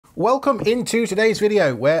Welcome into today's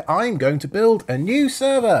video where I'm going to build a new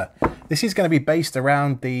server. This is going to be based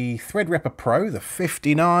around the Threadripper PRO, the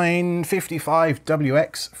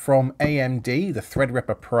 5955WX from AMD, the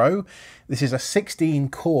Threadripper PRO. This is a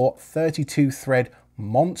 16-core, 32-thread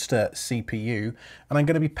monster CPU, and I'm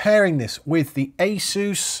going to be pairing this with the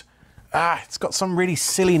Asus, it's got some really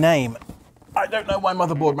silly name. I don't know why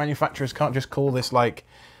motherboard manufacturers can't just call this like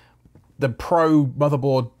the Pro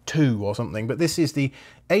Motherboard 2 or something, but this is the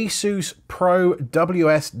Asus Pro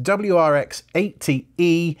WS-WRX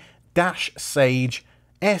 80E-Sage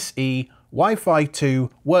SE Wi-Fi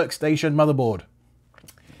 2 workstation motherboard.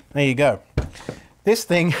 There you go. This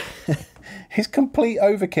thing is complete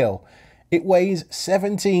overkill. It weighs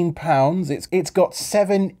 17 pounds. It's got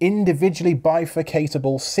 7 individually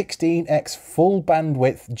bifurcatable 16x full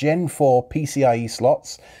bandwidth Gen 4 PCIe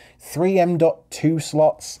slots, 3 M.2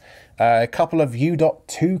 slots, a couple of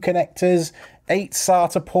U.2 connectors, 8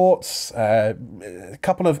 SATA ports, a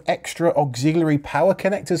couple of extra auxiliary power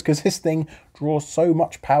connectors, because this thing draws so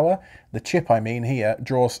much power. The chip, I mean, here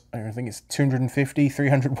draws, I think it's 250,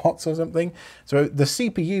 300 watts or something. So the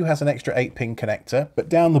CPU has an extra 8-pin connector, but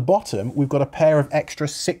down the bottom, we've got a pair of extra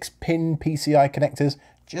 6-pin PCI connectors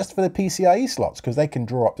just for the PCIe slots, because they can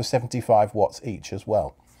draw up to 75 watts each as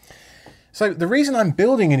well. So the reason I'm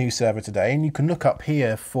building a new server today, and you can look up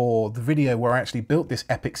here for the video where I actually built this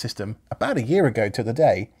epic system about a year ago to the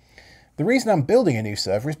day, the reason I'm building a new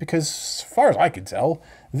server is because, as far as I can tell,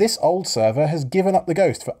 this old server has given up the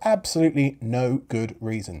ghost for absolutely no good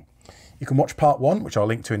reason. You can watch part 1, which I'll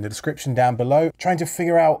link to in the description down below, trying to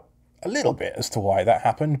figure out a little bit as to why that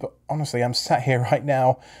happened, but honestly, I'm sat here right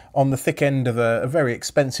now on the thick end of a very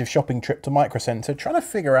expensive shopping trip to Micro Center trying to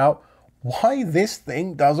figure out why this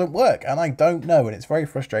thing doesn't work, and I don't know, and it's very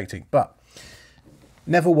frustrating. But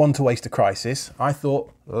never one to waste a crisis. I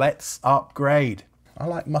thought, let's upgrade. I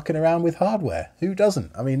like mucking around with hardware. Who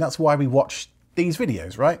doesn't? I mean, that's why we watch these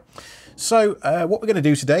videos, right? So what we're going to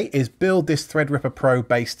do today is build this Threadripper PRO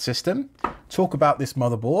based system, talk about this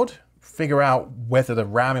motherboard, figure out whether the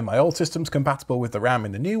RAM in my old system is compatible with the RAM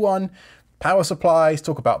in the new one, power supplies,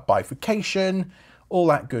 talk about bifurcation, all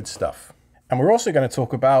that good stuff. And we're also going to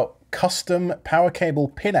talk about custom power cable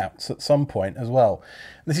pinouts at some point as well.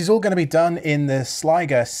 This is all going to be done in the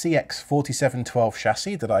Sliger CX4712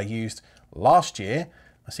 chassis that I used last year.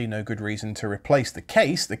 I see no good reason to replace the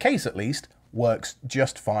case. The case, at least, works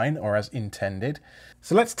just fine, or as intended.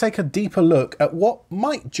 So let's take a deeper look at what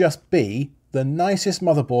might just be the nicest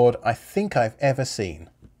motherboard I think I've ever seen.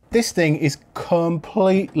 This thing is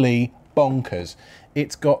completely bonkers.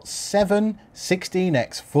 It's got 7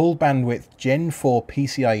 16x full bandwidth Gen 4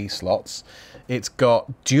 PCIe slots. It's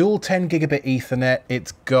got dual 10 gigabit Ethernet.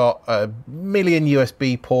 It's got a million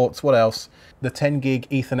USB ports. What else? The 10 gig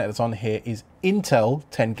Ethernet that's on here is Intel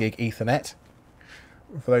 10 gig Ethernet.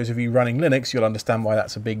 For those of you running Linux, you'll understand why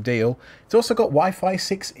that's a big deal. It's also got Wi-Fi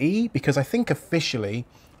 6E, because I think officially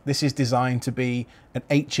this is designed to be an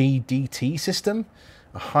HEDT system,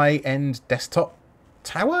 a high-end desktop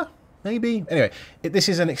tower. Maybe? Anyway, this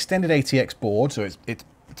is an extended ATX board, so it's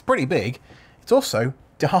pretty big. It's also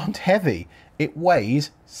darned heavy. It weighs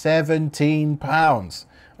 17 pounds.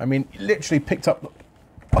 I mean, literally picked up...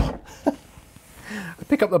 Oh. I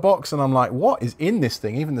pick up the box and I'm like, what is in this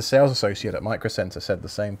thing? Even the sales associate at Micro Center said the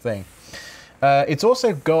same thing. It's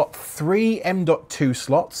also got 3 M.2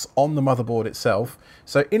 slots on the motherboard itself.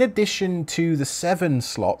 So in addition to the 7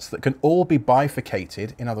 slots that can all be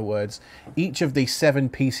bifurcated, in other words, each of these 7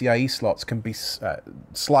 PCIe slots can be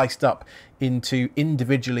sliced up into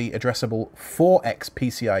individually addressable 4x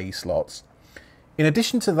PCIe slots. In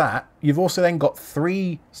addition to that, you've also then got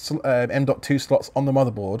 3 M.2 slots on the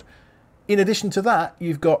motherboard. In addition to that,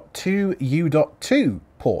 you've got 2 U.2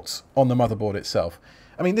 ports on the motherboard itself.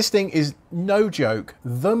 I mean, this thing is, no joke,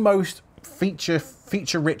 the most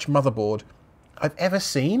feature-rich motherboard I've ever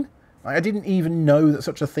seen. I didn't even know that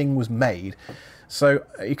such a thing was made. So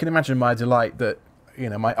you can imagine my delight that, you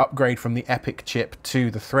know, my upgrade from the Epic chip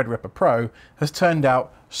to the Threadripper PRO has turned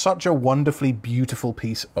out such a wonderfully beautiful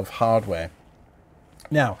piece of hardware.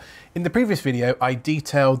 Now, in the previous video, I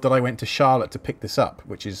detailed that I went to Charlotte to pick this up,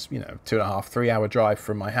 which is, you know, 2.5, 3 hour drive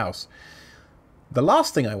from my house. The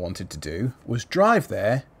last thing I wanted to do was drive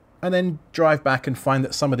there and then drive back and find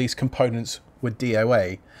that some of these components were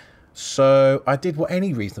DOA. So I did what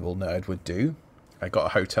any reasonable nerd would do. I got a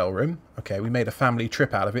hotel room. Okay, we made a family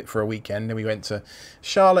trip out of it for a weekend, and we went to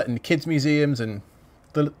Charlotte and kids museums, and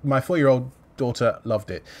my 4-year-old daughter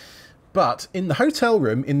loved it. But in the hotel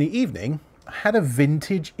room in the evening, I had a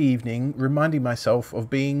vintage evening reminding myself of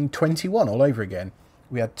being 21 all over again.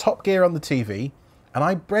 We had Top Gear on the TV, and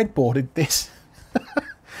I breadboarded this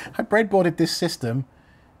I breadboarded this system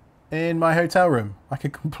in my hotel room like a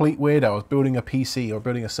complete weirdo. I was building a PC or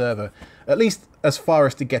building a server, at least as far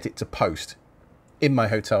as to get it to post in my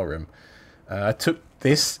hotel room. I took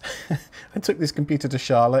this I took this computer to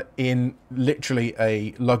Charlotte in literally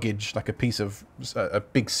a luggage, like a piece of a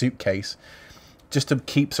big suitcase, just to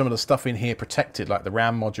keep some of the stuff in here protected, like the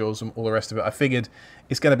RAM modules and all the rest of it. I figured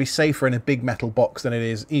it's going to be safer in a big metal box than it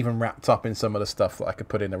is even wrapped up in some of the stuff that I could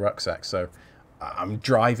put in the rucksack. So I'm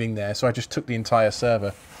driving there, so I just took the entire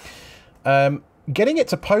server. Getting it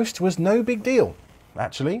to post was no big deal,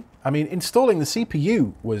 actually. I mean, installing the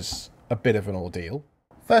CPU was a bit of an ordeal.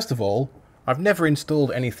 First of all, I've never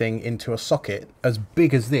installed anything into a socket as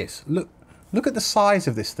big as this. Look at the size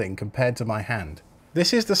of this thing compared to my hand.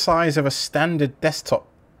 This is the size of a standard desktop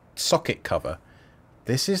socket cover.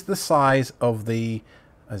 This is the size of the,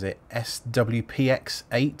 is it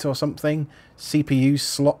SWPX8 or something, CPU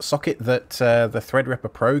slot socket that the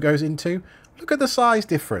Threadripper PRO goes into. Look at the size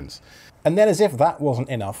difference. And then, as if that wasn't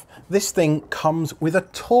enough, this thing comes with a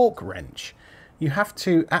torque wrench. You have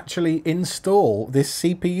to actually install this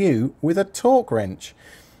CPU with a torque wrench.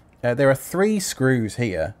 There are 3 screws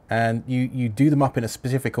here, and you do them up in a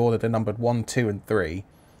specific order. They're numbered 1, 2, and 3.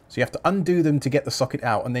 So you have to undo them to get the socket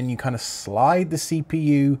out, and then you kind of slide the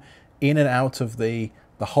CPU in and out of the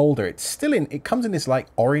holder. It's still in, it comes in this like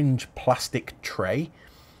orange plastic tray,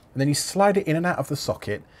 and then you slide it in and out of the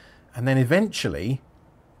socket, and then eventually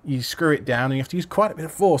you screw it down, and you have to use quite a bit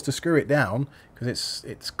of force to screw it down, because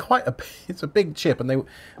it's a big chip, and they,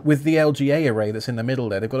 with the LGA array that's in the middle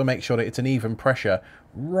there, they've got to make sure that it's an even pressure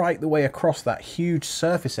right the way across that huge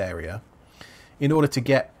surface area in order to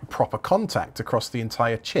get proper contact across the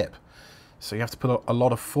entire chip. So you have to put a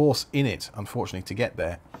lot of force in it, unfortunately, to get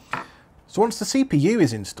there. So once the CPU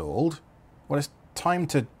is installed, well, it's time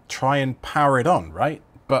to try and power it on, right?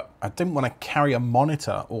 But I didn't want to carry a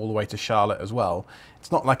monitor all the way to Charlotte as well.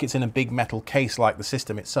 It's not like it's in a big metal case like the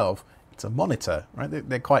system itself. It's a monitor, right?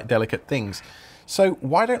 They're quite delicate things. So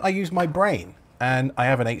why don't I use my brain? And I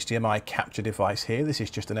have an HDMI capture device here. This is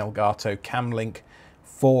just an Elgato Camlink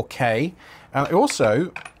 4K. And I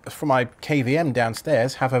also, for my KVM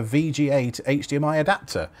downstairs, have a VGA to HDMI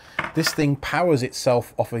adapter. This thing powers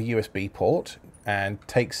itself off a USB port and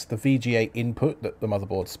takes the VGA input that the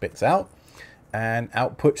motherboard spits out and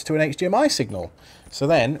outputs to an HDMI signal. So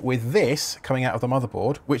then, with this coming out of the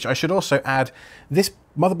motherboard, which I should also add, this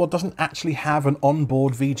motherboard doesn't actually have an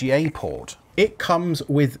onboard VGA port. It comes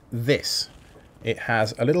with this. It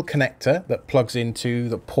has a little connector that plugs into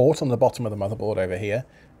the port on the bottom of the motherboard over here,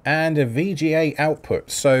 and a VGA output.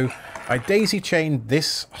 So I daisy-chained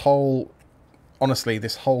this whole, honestly,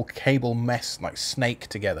 this whole cable mess, like snake,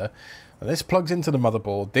 together. This plugs into the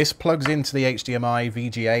motherboard, this plugs into the HDMI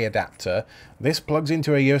VGA adapter, this plugs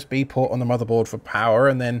into a USB port on the motherboard for power,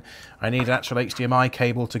 and then I need an actual HDMI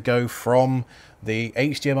cable to go from the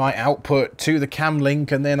HDMI output to the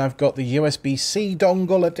Camlink, and then I've got the USB-C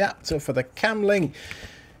dongle adapter for the Camlink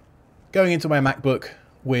going into my MacBook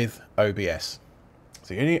with OBS.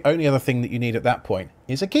 So the only other thing that you need at that point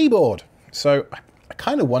is a keyboard. So I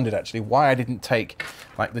kind of wondered actually why I didn't take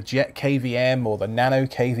like the Jet KVM or the Nano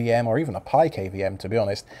KVM or even a Pi KVM, to be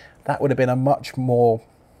honest. That would have been a much more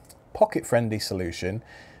pocket-friendly solution,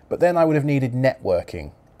 but then I would have needed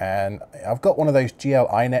networking. And I've got one of those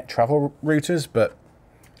GL iNet travel routers, but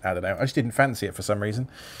I don't know, I just didn't fancy it for some reason.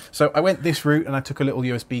 So I went this route, and I took a little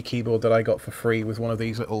USB keyboard that I got for free with one of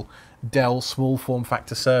these little Dell small form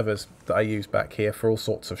factor servers that I use back here for all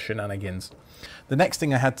sorts of shenanigans. The next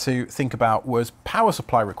thing I had to think about was power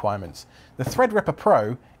supply requirements. The Threadripper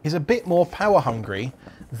PRO is a bit more power hungry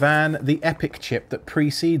than the EPIC chip that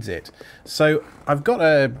precedes it. So I've got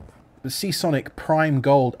a Seasonic Prime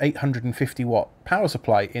Gold 850 watt power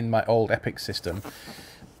supply in my old EPIC system.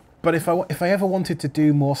 But if I ever wanted to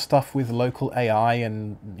do more stuff with local AI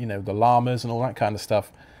and, you know, the llamas and all that kind of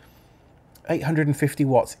stuff, 850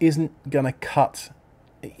 watts isn't going to cut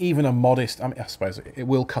even a modest, I mean, I suppose it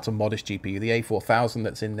will cut a modest GPU. The A4000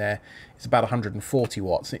 that's in there is about 140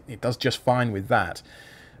 watts. It does just fine with that.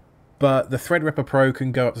 But the Threadripper PRO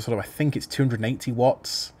can go up to sort of, I think it's 280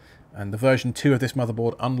 watts. And the version 2 of this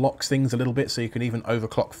motherboard unlocks things a little bit, so you can even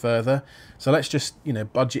overclock further. So let's just, you know,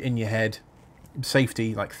 budget in your head,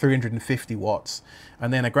 safety, like 350 watts.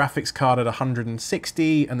 And then a graphics card at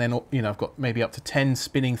 160. And then, you know, I've got maybe up to 10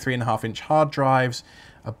 spinning 3.5-inch hard drives,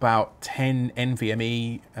 about 10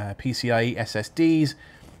 NVMe PCIe SSDs,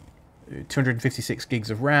 256 gigs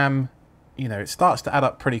of RAM. You know, it starts to add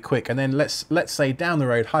up pretty quick. And then let's say down the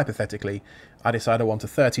road, hypothetically, I decide I want a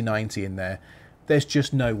 3090 in there. There's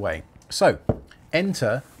just no way. So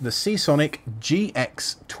enter the Seasonic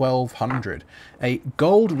GX1200, a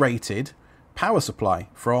gold-rated power supply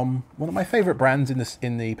from one of my favorite brands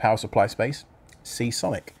in the power supply space,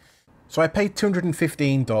 Seasonic. So I paid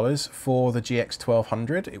 $215 for the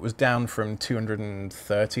GX1200. It was down from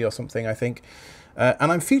 $230 or something, I think.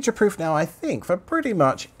 And I'm future-proof now, I think, for pretty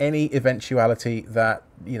much any eventuality that,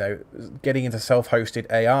 you know, getting into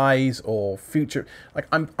self-hosted AIs or future... Like,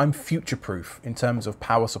 I'm future-proof in terms of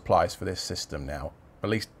power supplies for this system now. At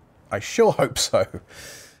least, I sure hope so.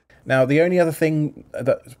 Now, the only other thing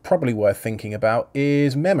that's probably worth thinking about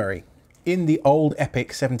is memory. In the old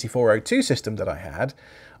EPIC 7402 system that I had,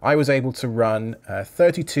 I was able to run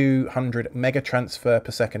 3200 mega transfer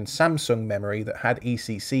per second Samsung memory that had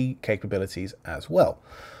ECC capabilities as well.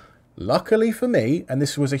 Luckily for me, and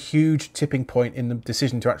this was a huge tipping point in the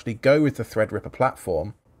decision to actually go with the Threadripper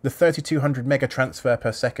platform, the 3200 mega transfer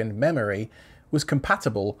per second memory was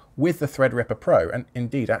compatible with the Threadripper PRO, and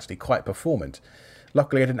indeed actually quite performant.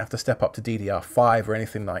 Luckily I didn't have to step up to DDR5 or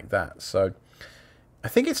anything like that, so I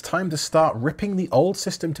think it's time to start ripping the old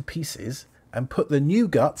system to pieces and put the new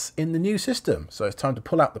guts in the new system. So it's time to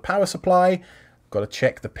pull out the power supply. Got to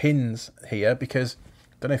check the pins here because I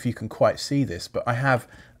don't know if you can quite see this, but I have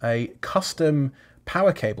a custom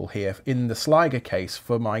power cable here in the Sliger case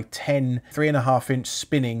for my 10 3.5-inch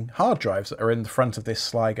spinning hard drives that are in the front of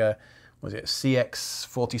this Sliger, was it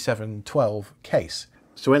CX4712 case.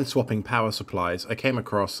 So when swapping power supplies, I came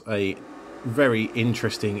across a very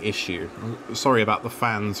interesting issue. I'm sorry about the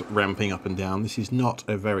fans ramping up and down. This is not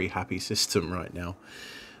a very happy system right now.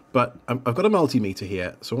 But I've got a multimeter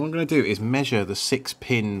here. So what I'm going to do is measure the 6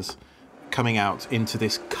 pins coming out into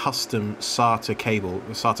this custom SATA cable,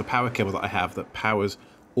 the SATA power cable that I have that powers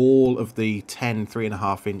all of the 10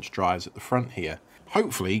 3.5-inch drives at the front here.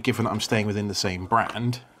 Hopefully, given that I'm staying within the same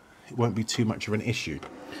brand, it won't be too much of an issue.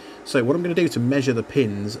 So what I'm going to do to measure the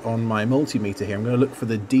pins on my multimeter here, I'm going to look for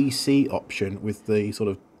the DC option with the sort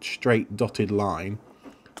of straight dotted line.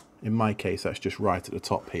 In my case, that's just right at the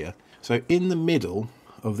top here. So in the middle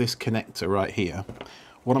of this connector right here,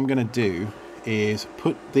 what I'm going to do is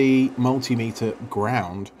put the multimeter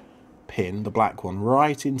ground pin, the black one,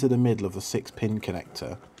 right into the middle of the 6-pin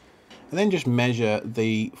connector. And then just measure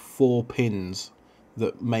the 4 pins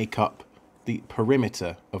that make up the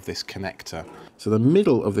perimeter of this connector. So the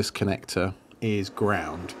middle of this connector is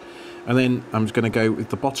ground. And then I'm just going to go with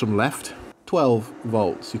the bottom left, 12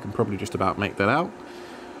 volts. You can probably just about make that out.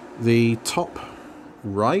 The top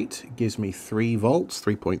right gives me 3 volts,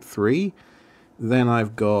 3.3. Then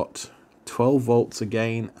I've got 12 volts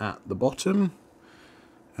again at the bottom.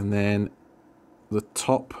 And then the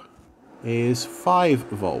top is 5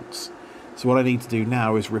 volts. So what I need to do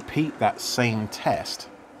now is repeat that same test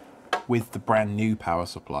with the brand new power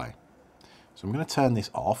supply. So I'm going to turn this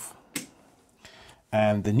off,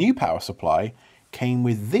 and the new power supply came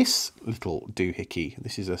with this little doohickey.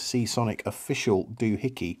 This is a Seasonic official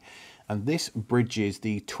doohickey, and this bridges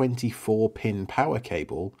the 24-pin power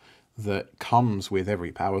cable that comes with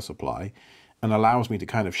every power supply and allows me to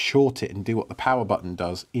kind of short it and do what the power button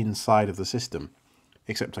does inside of the system,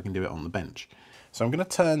 except I can do it on the bench. So I'm going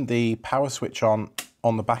to turn the power switch on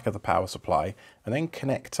the back of the power supply and then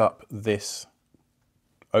connect up this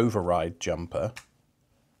override jumper.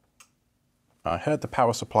 I heard the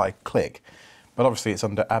power supply click, but obviously it's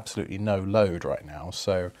under absolutely no load right now,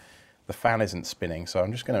 so the fan isn't spinning, so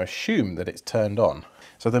I'm just going to assume that it's turned on.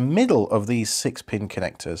 So the middle of these 6-pin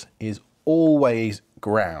connectors is always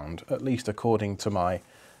ground, at least according to my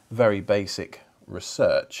very basic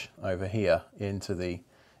research over here into the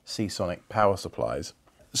Seasonic power supplies.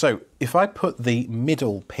 So if I put the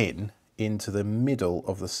middle pin into the middle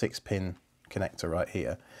of the 6-pin connector right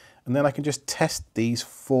here, and then I can just test these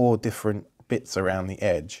 4 different bits around the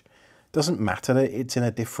edge. Doesn't matter that it's in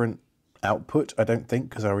a different output, I don't think,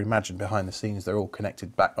 because I would imagine behind the scenes they're all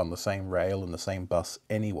connected back on the same rail and the same bus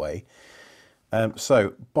anyway.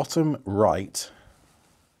 So bottom right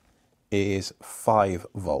is 5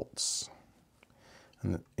 volts.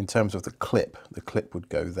 And in terms of the clip would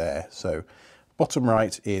go there. So bottom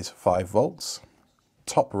right is 5 volts,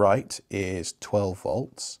 top right is 12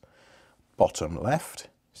 volts, bottom left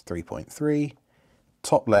is 3.3,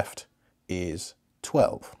 top left is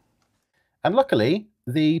 12. And luckily,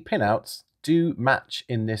 the pinouts do match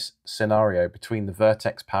in this scenario between the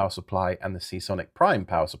Vertex power supply and the Seasonic Prime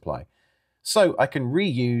power supply. So I can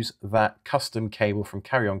reuse that custom cable from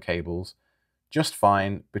Carry On Cables just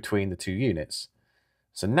fine between the 2 units.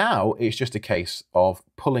 So now it's just a case of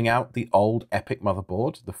pulling out the old EPIC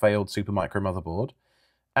motherboard, the failed Supermicro motherboard,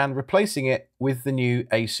 and replacing it with the new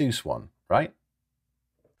ASUS one, right?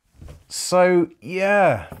 So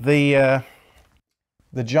yeah, the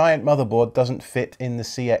the giant motherboard doesn't fit in the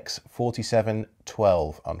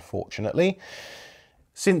CX4712, unfortunately.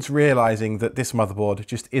 Since realizing that this motherboard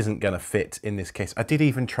just isn't going to fit in this case, I did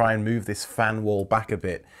even try and move this fan wall back a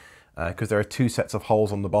bit because there are two sets of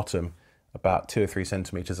holes on the bottom, about 2 or 3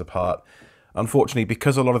 centimeters apart. Unfortunately,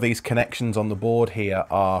 because a lot of these connections on the board here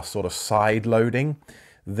are sort of side loading,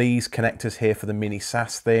 these connectors here for the mini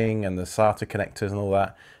SAS thing and the SATA connectors and all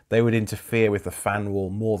that, they would interfere with the fan wall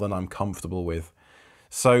more than I'm comfortable with.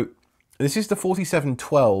 So this is the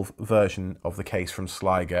 4712 version of the case from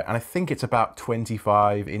Sliger, and I think it's about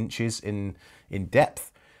 25 inches in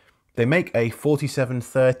depth. They make a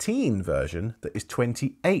 4713 version that is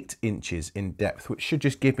 28 inches in depth, which should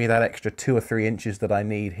just give me that extra 2 or 3 inches that I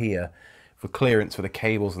need here for clearance for the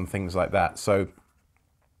cables and things like that. So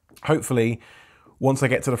hopefully, once I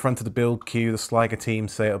get to the front of the build queue, the Sliger team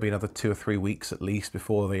say it'll be another 2 or 3 weeks at least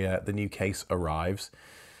before the new case arrives.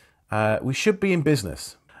 We should be in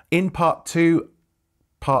business. In part two,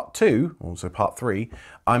 also part 3,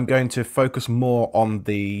 I'm going to focus more on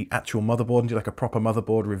the actual motherboard and do like a proper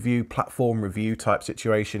motherboard review, platform review type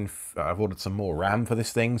situation. I've ordered some more RAM for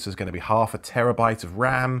this thing, so there's going to be 0.5 terabyte of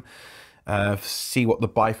RAM. See what the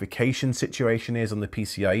bifurcation situation is on the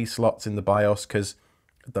PCIe slots in the BIOS, because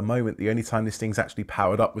at the moment the only time this thing's actually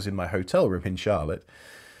powered up was in my hotel room in Charlotte.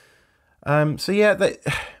 So yeah,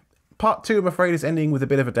 part 2 I'm afraid is ending with a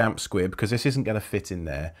bit of a damp squib because this isn't going to fit in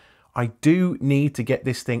there. I do need to get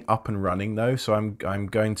this thing up and running though, so I'm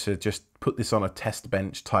going to just put this on a test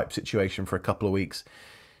bench type situation for a couple of weeks,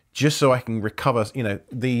 just so I can recover, you know,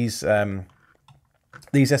 these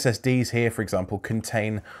SSDs here, for example,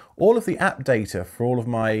 contain all of the app data for all of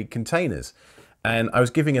my containers. And I was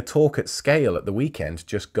giving a talk at Scale at the weekend,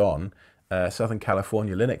 just gone, Southern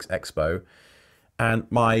California Linux Expo, and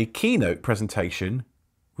my keynote presentation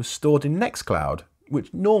was stored in Nextcloud,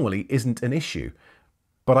 which normally isn't an issue.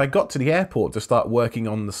 But I got to the airport to start working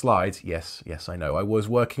on the slides. Yes, I know, I was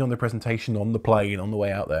working on the presentation on the plane on the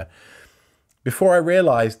way out there, before I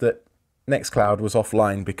realized that Nextcloud was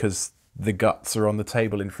offline because the guts are on the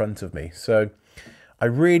table in front of me. So I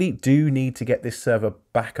really do need to get this server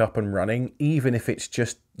back up and running, even if it's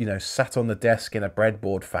just, you know, sat on the desk in a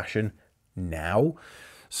breadboard fashion now.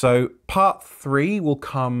 So part 3 will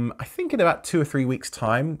come, I think, in about 2 or 3 weeks'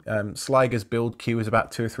 time. Sliger's build queue is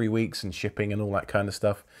about 2 or 3 weeks, and shipping and all that kind of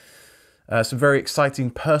stuff. Some very exciting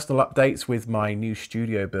personal updates with my new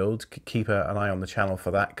studio build. Keep an eye on the channel for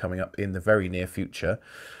that coming up in the very near future.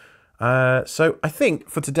 So I think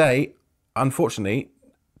for today, unfortunately,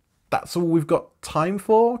 that's all we've got time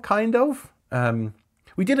for, kind of.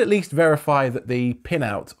 We did at least verify that the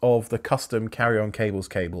pinout of the custom carry-on cables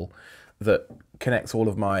cable that connects all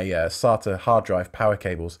of my SATA hard drive power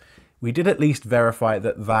cables, we did at least verify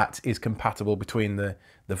that that is compatible between the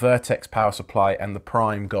Vertex power supply and the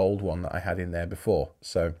Prime Gold one that I had in there before.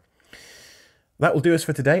 So that will do us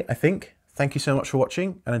for today, I think. Thank you so much for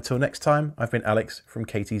watching, and until next time, I've been Alex from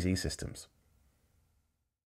KTZ Systems.